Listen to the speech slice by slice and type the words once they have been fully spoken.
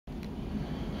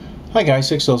Hi guys,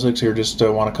 606 here. Just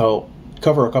want to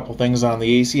cover a couple things on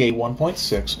the ACA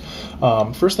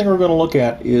 1.6. First thing we're going to look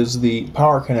at is the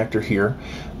power connector here.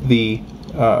 The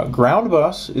ground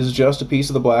bus is just a piece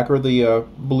of the black or the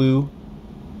blue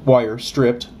wire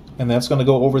stripped, and that's going to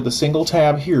go over the single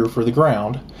tab here for the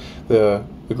ground. The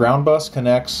ground bus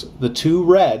connects the two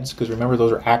reds, because remember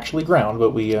those are actually ground, but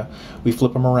we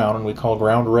flip them around and we call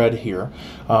ground red here.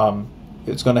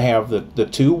 It's going to have the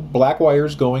two black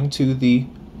wires going to the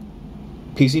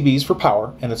PCBs for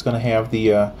power, and it's going to have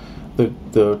the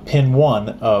pin 1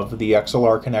 of the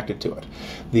XLR connected to it.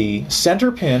 The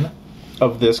center pin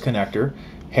of this connector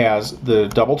has the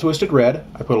double twisted red.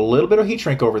 I put a little bit of heat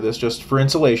shrink over this just for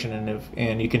insulation,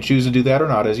 and you can choose to do that or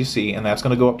not, as you see, and that's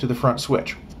going to go up to the front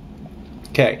switch.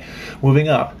 Okay, moving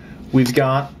up, we've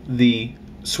got the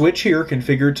switch here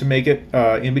configured to make it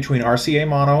in between RCA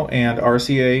mono and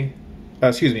RCA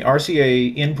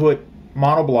input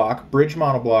monoblock, bridge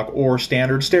monoblock, or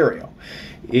standard stereo.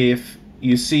 If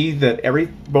you see that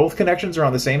both connections are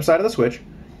on the same side of the switch,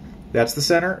 that's the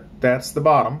center, that's the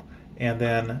bottom, and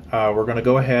then we're going to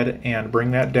go ahead and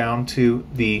bring that down to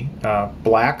the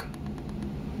black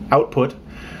output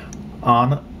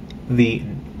on the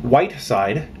white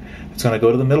side. It's going to go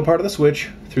to the middle part of the switch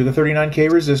through the 39K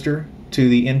resistor to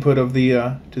the input of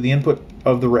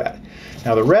the red.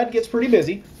 Now the red gets pretty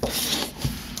busy.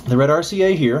 The red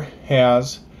RCA here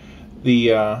has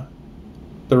the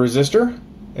resistor.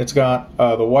 It's got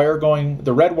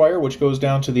the red wire, which goes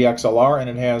down to the XLR, and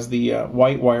it has the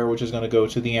white wire, which is going to go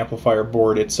to the amplifier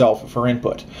board itself for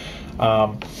input.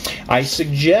 I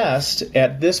suggest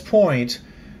at this point,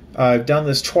 I've done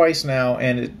this twice now,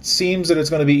 and it seems that it's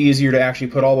going to be easier to actually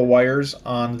put all the wires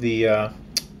on the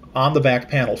back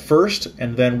panel first,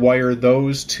 and then wire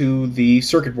those to the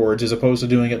circuit boards as opposed to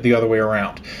doing it the other way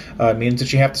around. It means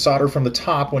that you have to solder from the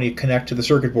top when you connect to the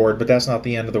circuit board, but that's not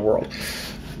the end of the world.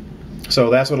 So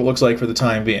that's what it looks like for the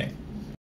time being.